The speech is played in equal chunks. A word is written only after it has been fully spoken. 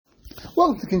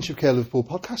Welcome to the Kinship Care Liverpool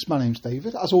podcast. My name's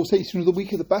David. As always, take you through the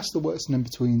week of the best, the worst, and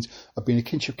in-betweens of being a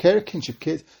Kinship carer, Kinship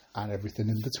kid, and everything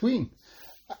in between.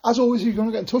 As always, if you want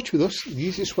to get in touch with us, the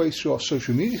easiest way is through our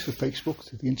social media, through Facebook,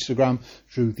 through the Instagram,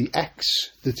 through the X,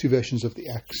 the two versions of the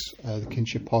X, the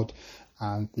Kinship Pod,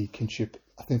 and the Kinship,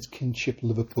 I think it's Kinship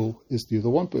Liverpool is the other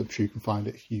one, but I'm sure you can find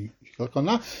it if you click on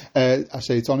that. I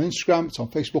say it's on Instagram, it's on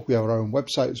Facebook, we have our own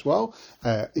website as well.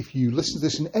 If you listen to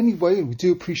this in any way, and we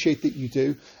do appreciate that you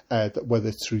do, that whether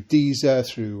it's through Deezer,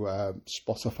 through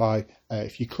Spotify,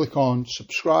 if you click on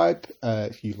subscribe,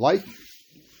 if you like,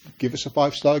 give us a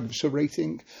 5-star, give us a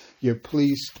rating.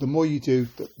 Please, the more you do,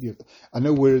 I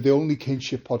know we're the only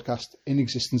Kinship podcast in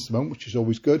existence at the moment, which is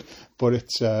always good, but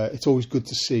it's always good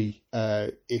to see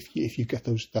if you get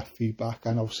that feedback.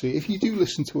 And obviously, if you do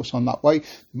listen to us on that way,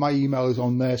 my email is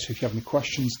on there, so if you have any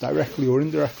questions directly or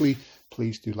indirectly,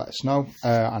 please do let us know,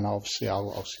 and obviously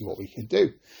I'll see what we can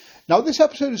do. Now, this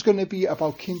episode is going to be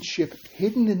about kinship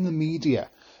hidden in the media.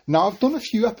 Now, I've done a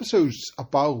few episodes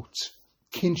about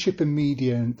kinship in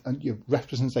media and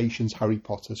representations, Harry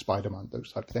Potter, Spider-Man,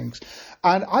 those type of things.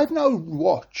 And I've now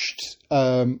watched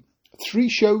 3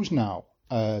 shows now.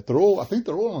 I think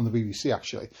they're all on the BBC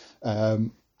actually.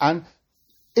 And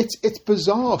it's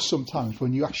bizarre sometimes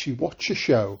when you actually watch a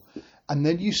show and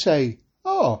then you say,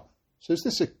 oh, so is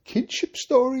this a kinship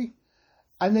story?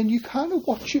 And then you kind of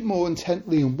watch it more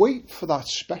intently and wait for that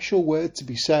special word to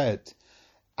be said.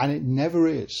 And it never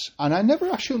is. And I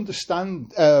never actually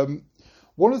understand.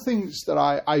 One of the things that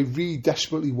I really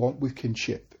desperately want with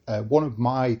kinship, one of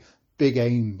my big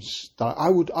aims that I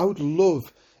would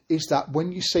love is that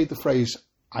when you say the phrase,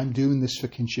 I'm doing this for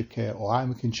kinship care, or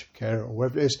I'm a kinship carer, or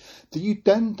whatever it is, that you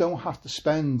then don't have to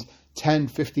spend 10,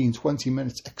 15, 20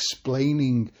 minutes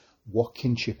explaining what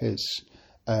kinship is.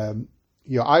 I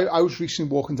was recently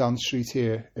walking down the street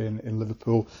here in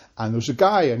Liverpool, and there was a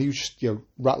guy, and he was just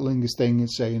rattling his thing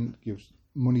and saying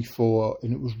money for,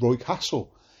 and it was Roy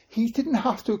Castle. He didn't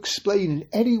have to explain in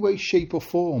any way, shape or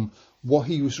form what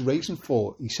he was raising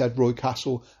for. He said, Roy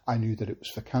Castle, I knew that it was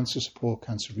for cancer support,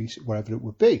 cancer research, whatever it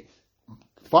would be.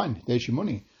 Fine, there's your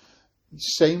money.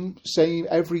 Same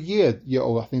every year.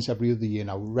 I think it's every other year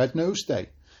now, Red Nose Day.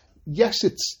 Yes,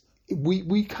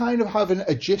 we kind of have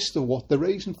a gist of what they're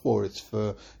raising for. It's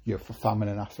for famine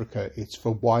in Africa. It's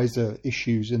for wider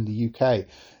issues in the UK.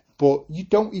 But you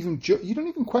don't even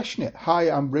question it. Hi,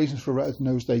 I'm raising for Red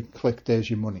Nose Day. Click, there's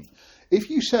your money.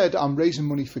 If you said I'm raising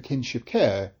money for kinship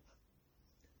care,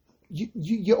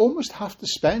 you almost have to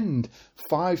spend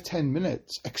 5-10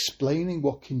 minutes explaining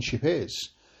what kinship is,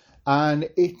 and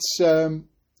it's a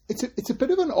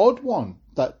bit of an odd one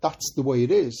that's the way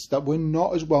it is. That we're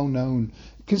not as well known,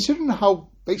 considering how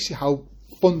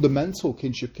fundamental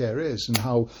kinship care is and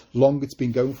how long it's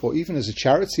been going for, even as a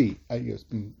charity. It's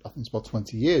been, I think it's about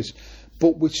 20 years,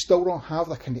 but we still don't have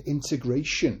that kind of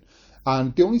integration.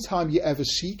 And the only time you ever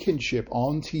see kinship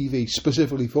on TV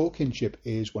specifically for kinship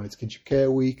is when it's Kinship Care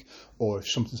Week, or if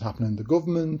something's happening in the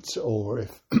government, or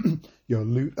if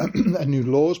a new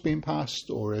law is being passed,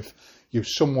 or if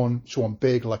someone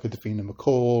big like a Davina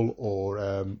McCall, or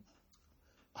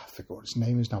I forget what his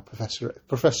name is now,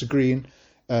 Professor Green,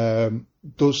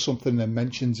 does something and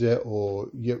mentions it, or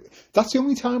that's the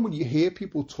only time when you hear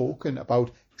people talking about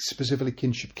specifically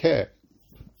kinship care.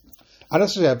 And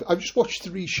as I said, I've just watched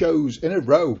 3 shows in a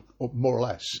row, more or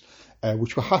less,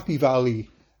 which were Happy Valley,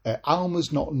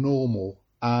 Alma's Not Normal,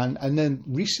 and then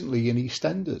recently in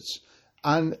EastEnders.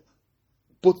 And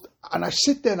I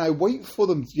sit there and I wait for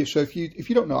them. So if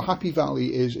you don't know, Happy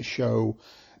Valley is a show.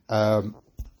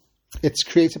 It's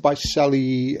created by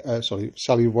Sally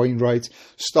Wainwright,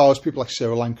 stars people like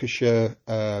Sarah Lancashire,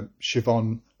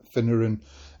 Siobhan Finneran,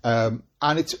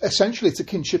 and it's a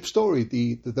kinship story.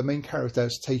 The main character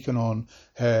has taken on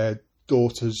her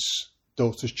daughter's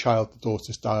child. The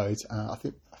daughter's died. I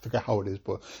forget how it is,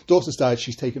 but daughter's died.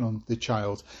 She's taken on the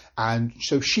child, and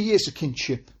so she is a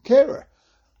kinship carer.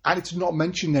 And it's not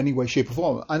mentioned in any way, shape or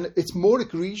form. And it's more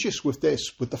egregious with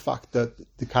the fact that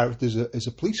the character is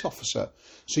a police officer.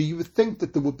 So you would think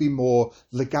that there would be more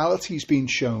legalities being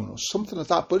shown or something like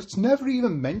that. But it's never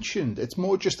even mentioned. It's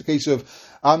more just a case of,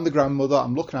 I'm the grandmother,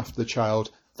 I'm looking after the child.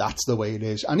 That's the way it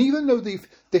is. And even though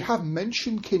they have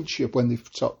mentioned kinship when they've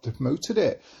promoted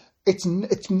it, it's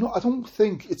not. I don't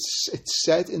think it's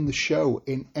said in the show.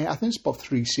 I think it's about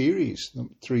 3 series,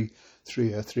 three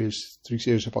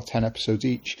series, about 10 episodes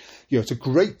each. It's a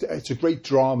great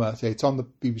drama. It's on the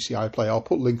BBC iPlayer. I'll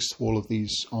put links to all of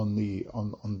these on the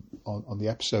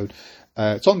episode.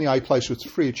 It's on the iPlayer, so it's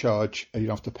free of charge. You don't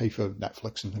have to pay for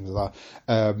Netflix and things like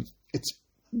that.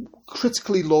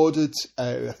 critically lauded.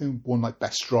 I think won like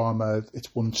best drama.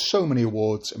 It's won so many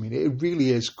awards. I mean, it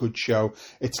really is a good show.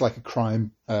 It's like a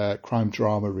crime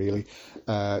drama, really.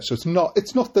 So it's not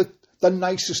the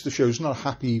nicest of shows. It's not a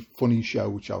happy, funny show,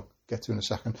 which I'll get to in a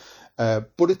second.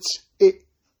 But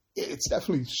it's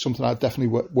definitely something I'd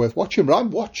definitely worth watching. But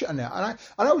I'm watching it, and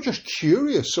I was just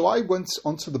curious. So I went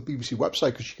onto the BBC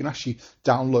website because you can actually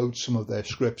download some of their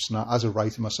scripts. And as a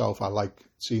writer myself, I like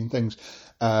seeing things.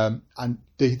 And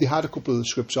they had a couple of the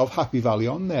scripts of Happy Valley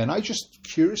on there, and I just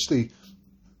curiously,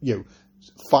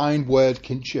 find word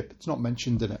kinship. It's not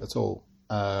mentioned in it at all.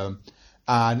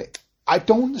 And I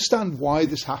don't understand why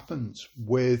this happens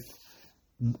with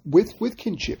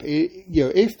kinship.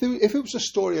 If it was a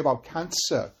story about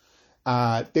cancer,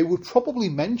 they would probably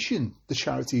mention the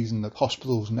charities and the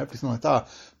hospitals and everything like that.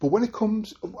 But when it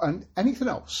comes and anything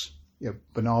else,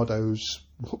 Bernardo's,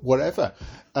 whatever.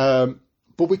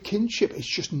 But with kinship,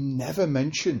 it's just never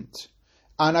mentioned,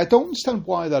 and I don't understand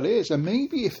why that is. And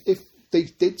maybe if they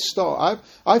did start,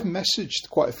 I've messaged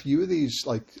quite a few of these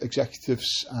like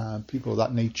executives, people of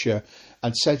that nature,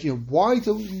 and said, why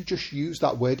don't you just use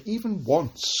that word even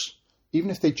once,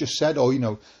 even if they just said,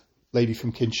 lady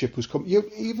from Kinship was coming,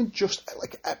 even just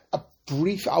like a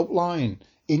brief outline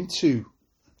into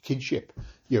kinship.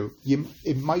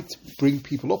 It might bring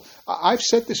people up. I've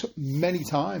said this many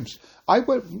times.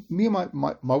 Me and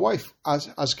my wife,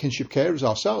 as kinship carers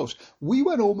ourselves, we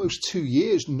went almost 2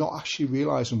 years not actually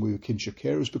realising we were kinship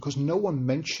carers because no one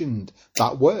mentioned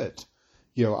that word.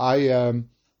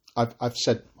 I've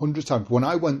said 100 times, when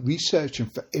I went researching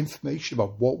for information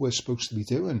about what we're supposed to be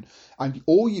doing, and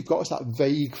all you've got is that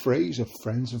vague phrase of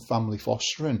friends and family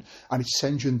fostering, and it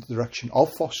sends you in the direction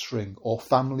of fostering or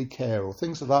family care or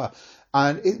things like that.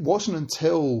 And it wasn't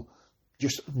until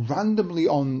just randomly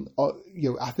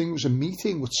I think it was a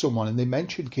meeting with someone and they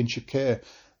mentioned kinship care,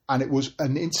 and it was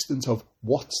an instant of,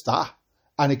 what's that?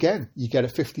 And again, you get a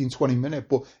 15, 20 minute,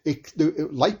 but the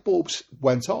light bulbs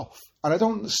went off. And I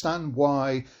don't understand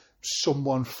why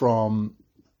someone from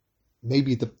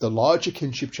maybe the larger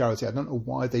kinship charity, I don't know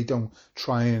why they don't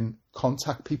try and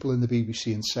contact people in the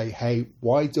BBC and say, hey,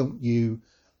 why don't you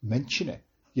mention it?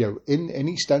 In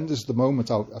EastEnders at the moment,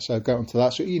 I'll get onto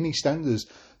that. So in EastEnders,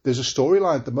 there's a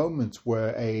storyline at the moment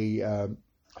where I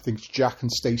think it's Jack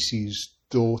and Stacey's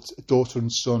daughter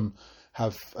and son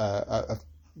have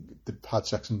they've had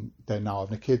sex and they're now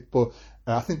having a kid, but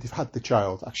I think they've had the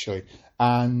child actually,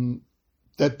 and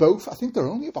they're both, I think they're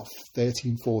only about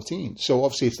 13, 14. So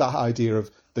obviously it's that idea of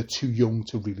they're too young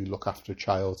to really look after a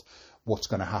child. What's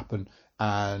going to happen?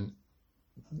 And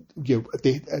there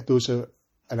was an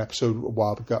episode a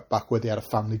while back where they had a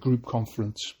family group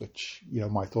conference, which,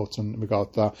 my thoughts in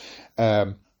regard to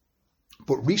that.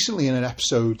 But recently in an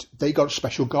episode, they got a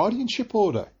special guardianship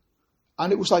order.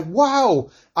 And it was like,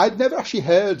 wow, I'd never actually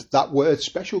heard that word,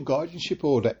 special guardianship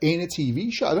order, in a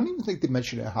TV show. I don't even think they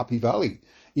mentioned it in Happy Valley,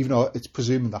 even though it's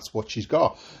presuming that's what she's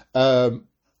got.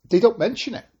 They don't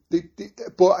mention it.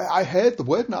 But I heard the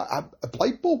word and a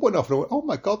light bulb went off. And I went, oh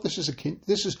my God, this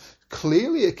is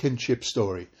clearly a kinship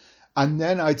story. And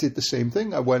then I did the same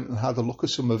thing. I went and had a look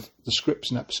at some of the scripts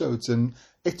and episodes, and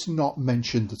it's not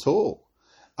mentioned at all.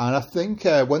 And I think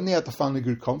when they had the family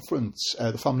group conference,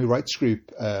 the family rights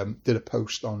group did a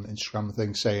post on Instagram and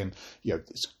things saying,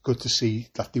 it's good to see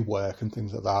that they work and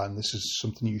things like that, and this is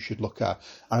something you should look at.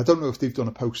 And I don't know if they've done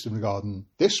a post in regarding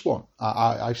this one.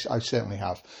 I certainly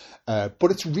have. But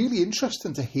it's really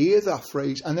interesting to hear that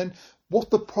phrase. And then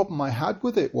what the problem I had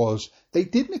with it was they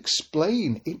didn't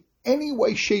explain in any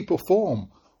way, shape or form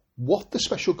what the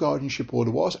special guardianship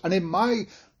order was. And in my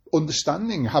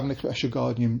understanding, having a special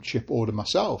guardianship order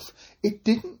myself, it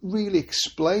didn't really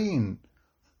explain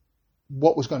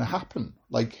what was going to happen.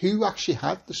 Like, who actually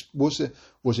had this? Was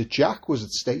it Jack? Was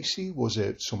it Stacey? Was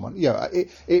it someone?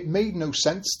 It made no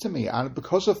sense to me. And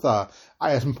because of that,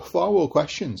 I had far more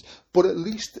questions. But at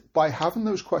least by having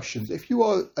those questions, if you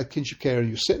are a kinship carer and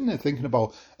you're sitting there thinking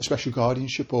about a special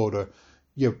guardianship order,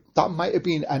 that might have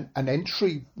been an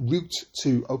entry route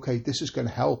to, okay, this is going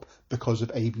to help because of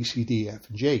A, B, C, D, F,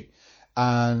 and G.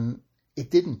 And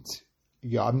it didn't.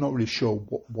 I'm not really sure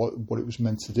what it was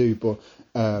meant to do. But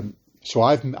so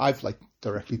I've like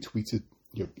directly tweeted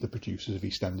the producers of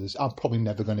EastEnders. I'm probably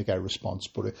never going to get a response,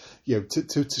 but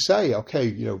to say,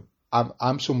 okay,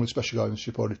 I'm someone with special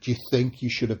guardianship order. Do you think you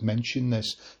should have mentioned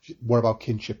this? What about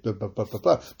kinship? Blah, blah, blah, blah,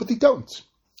 blah. But they don't,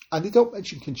 and they don't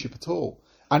mention kinship at all.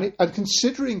 And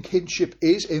considering Kinship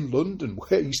is in London,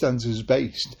 where EastEnders is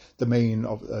based, the main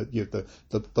of the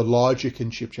larger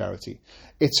Kinship charity,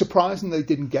 it's surprising they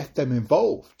didn't get them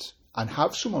involved and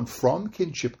have someone from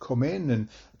Kinship come in and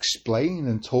explain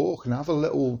and talk and have a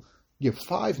little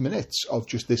 5 minutes of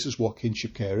just this is what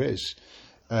kinship care is,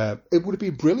 it would have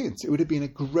been brilliant. It would have been a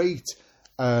great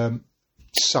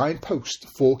signpost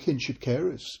for kinship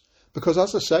carers. Because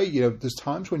as I say, there's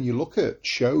times when you look at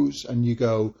shows and you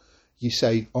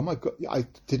say, oh my God, I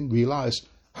didn't realise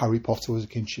Harry Potter was a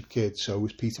kinship kid, so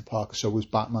was Peter Parker, so was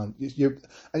Batman.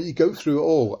 And you go through it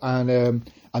all, and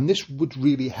this would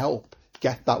really help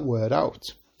get that word out.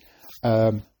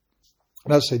 And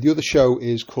as I say, the other show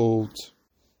is called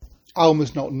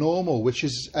Alma's Not Normal, which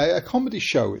is a comedy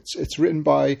show. It's written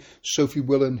by Sophie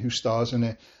Willan, who stars in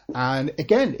it. And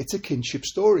again, it's a kinship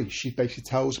story. She basically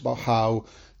tells about how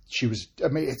she was,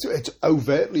 it's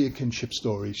overtly a kinship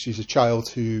story. She's a child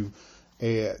who,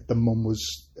 the mum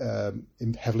was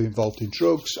heavily involved in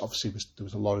drugs. Obviously, there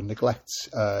was a lot of neglect.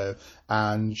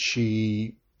 And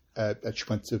she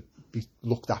went to be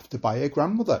looked after by her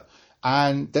grandmother.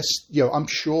 And this, I'm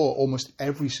sure almost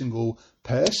every single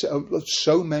person,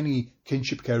 so many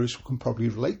kinship carers can probably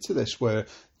relate to this, where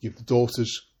the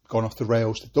daughter's gone off the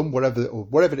rails, they've done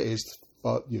whatever it is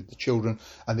for the children,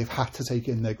 and they've had to take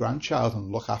in their grandchild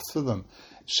and look after them.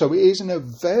 So it is an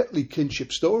overtly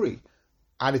kinship story,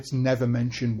 and it's never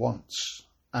mentioned once.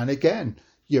 And again,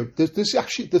 there's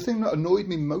actually the thing that annoyed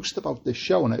me most about this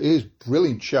show, and it is a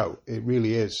brilliant show. It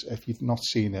really is. If you've not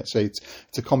seen it, say it's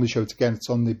a comedy show. Again, it's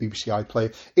on the BBC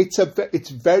iPlayer. It's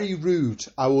very rude.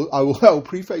 I'll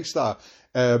preface that.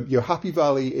 Happy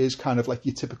Valley is kind of like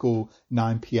your typical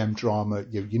 9 p.m. drama.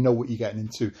 You know what you're getting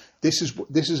into. This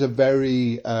is a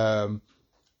very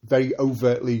very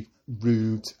overtly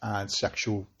rude and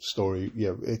sexual story.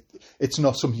 It's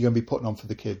not something you're going to be putting on for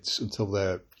the kids until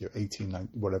they're 18, 19,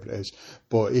 whatever it is.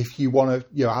 But if you want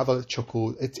to have a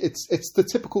chuckle, it's the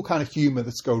typical kind of humour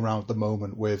that's going around at the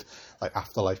moment with like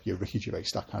Afterlife, Ricky Gervais,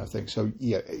 that kind of thing. So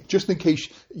just in case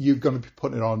you're going to be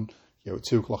putting it on at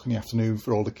 2:00 in the afternoon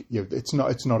for all the it's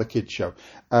not a kid's show,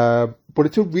 but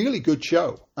it's a really good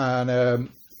show.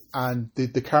 And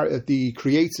the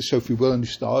creator Sophie Willan, who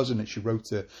stars in it, she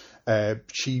wrote it.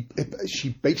 She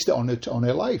based it on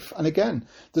her life. And again,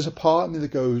 there's a part of me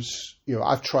that goes,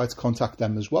 I've tried to contact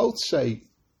them as well to say,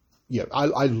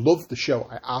 I love the show,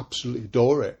 I absolutely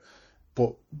adore it,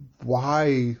 but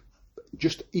why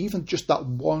just that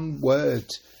one word?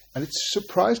 And it's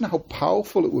surprising how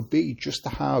powerful it would be just to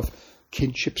have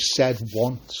kinship said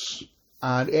once.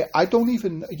 And I don't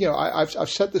even, I've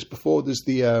said this before. There's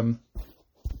the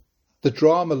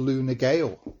drama Luna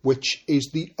Gale, which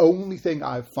is the only thing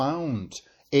I've found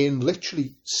in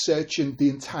literally searching the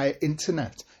entire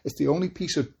internet. It's the only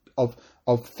piece of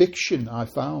fiction I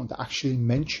found that actually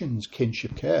mentions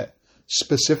kinship care,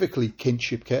 specifically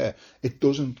kinship care. It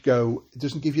doesn't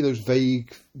give you those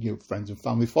vague, friends and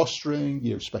family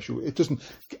fostering, special. It doesn't,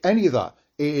 any of that.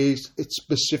 It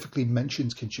specifically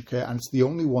mentions kinship care, and it's the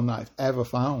only one that I've ever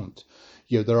found.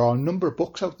 There are a number of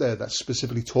books out there that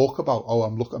specifically talk about,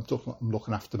 I'm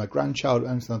looking after my grandchild or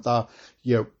anything like that,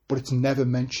 but it's never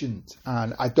mentioned.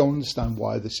 And I don't understand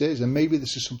why this is. And maybe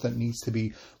this is something that needs to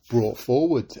be brought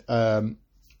forward, to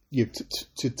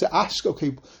ask,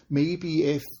 okay, maybe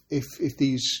if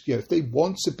these, if they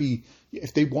want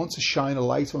to shine a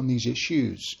light on these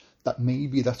issues, that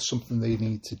maybe that's something they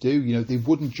need to do. They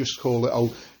wouldn't just call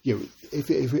it, if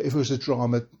it was a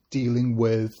drama dealing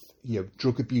with,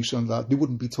 drug abuse and that, they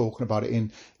wouldn't be talking about it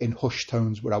in hushed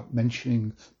tones without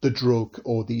mentioning the drug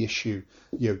or the issue.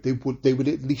 They would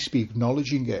at least be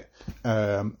acknowledging it.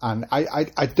 And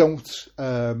I don't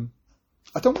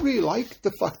really like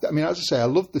the fact that, as I say, I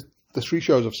love the 3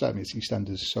 shows I've said. It's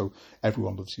EastEnders, so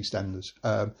everyone loves EastEnders.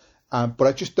 But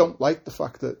I just don't like the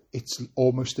fact that it's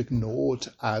almost ignored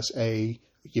as we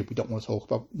don't want to talk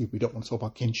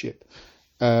about kinship.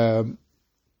 But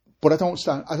I don't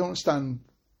understand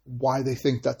why they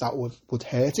think that would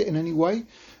hurt it in any way.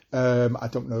 I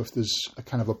don't know if there's a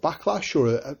kind of a backlash or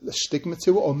a stigma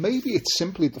to it, or maybe it's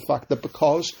simply the fact that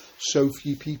because so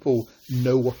few people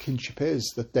know what kinship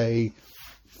is, that they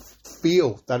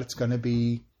feel that it's going to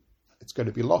be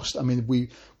lost.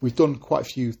 We've done quite a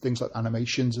few things like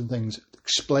animations and things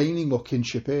explaining what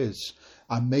kinship is,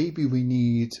 and maybe we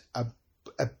need a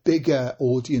bigger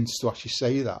audience to actually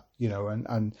say that,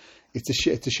 and it's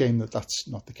a shame that that's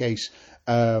not the case.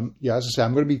 As I say,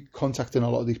 I'm going to be contacting a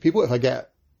lot of these people. If I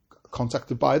get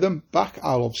contacted by them back,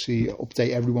 I'll obviously update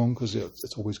everyone, because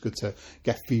it's always good to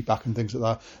get feedback and things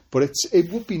like that. But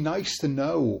it would be nice to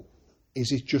know,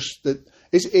 is it just that,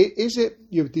 is it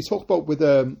they talk about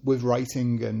with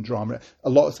writing and drama, a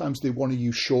lot of times they want to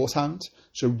use shorthand.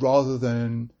 So rather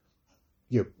than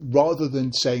rather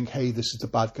than saying, hey, this is the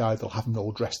bad guy, they'll have them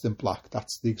all dressed in black.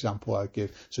 That's the example I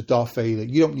give. So Darth Vader,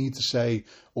 you don't need to say,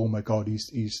 oh my God, he's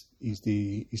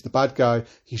the bad guy.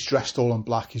 He's dressed all in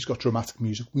black. He's got dramatic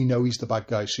music. We know he's the bad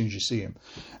guy as soon as you see him.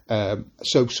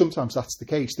 So sometimes that's the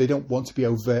case. They don't want to be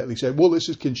overtly saying, well, this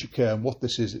is Kinship Care and what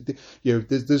this is.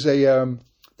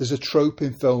 There's a trope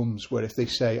in films where if they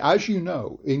say, as you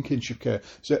know, in Kinship Care,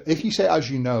 so if you say, as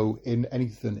you know, in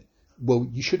anything, well,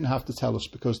 you shouldn't have to tell us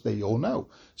because they all know.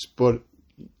 But,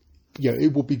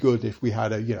 it would be good if we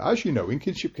had as you know, in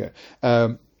Kinship Care.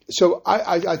 So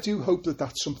I do hope that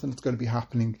that's something that's going to be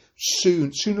happening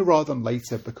sooner rather than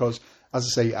later, because, as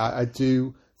I say, I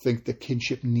do think that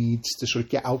Kinship needs to sort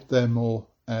of get out there more.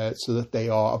 So that they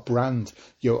are a brand.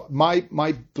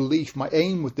 My belief, my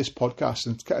aim with this podcast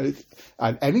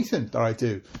and anything that I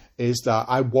do is that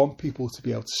I want people to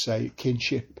be able to say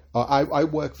Kinship. I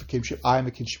work for Kinship. I am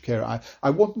a Kinship carer. I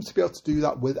want them to be able to do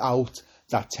that without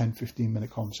that 10,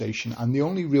 15-minute conversation. And the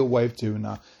only real way of doing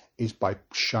that is by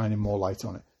shining more light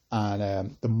on it.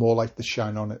 And the more light they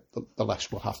shine on it, the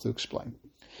less we'll have to explain.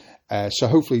 So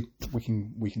hopefully we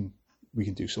can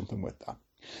do something with that.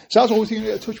 So as always, you can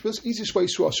get in touch with us. Easiest way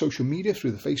is through our social media,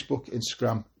 through the Facebook,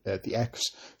 Instagram, the X,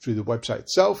 through the website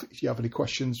itself. If you have any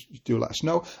questions, do let us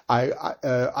know.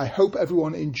 I hope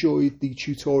everyone enjoyed the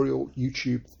tutorial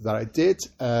YouTube that I did.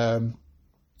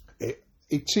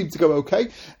 It seemed to go okay,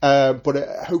 but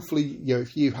hopefully,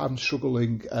 if you haven't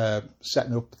struggling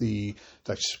setting up the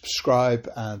subscribe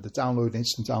and the download,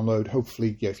 instant download,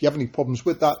 hopefully, if you have any problems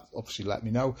with that, obviously let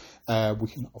me know. I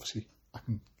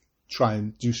can try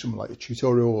and do something like a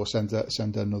tutorial or send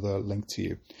another link to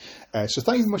you. So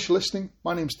thank you very much for listening.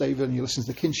 My name's David and you're listening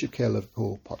to the Kinship Care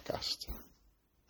Liverpool podcast.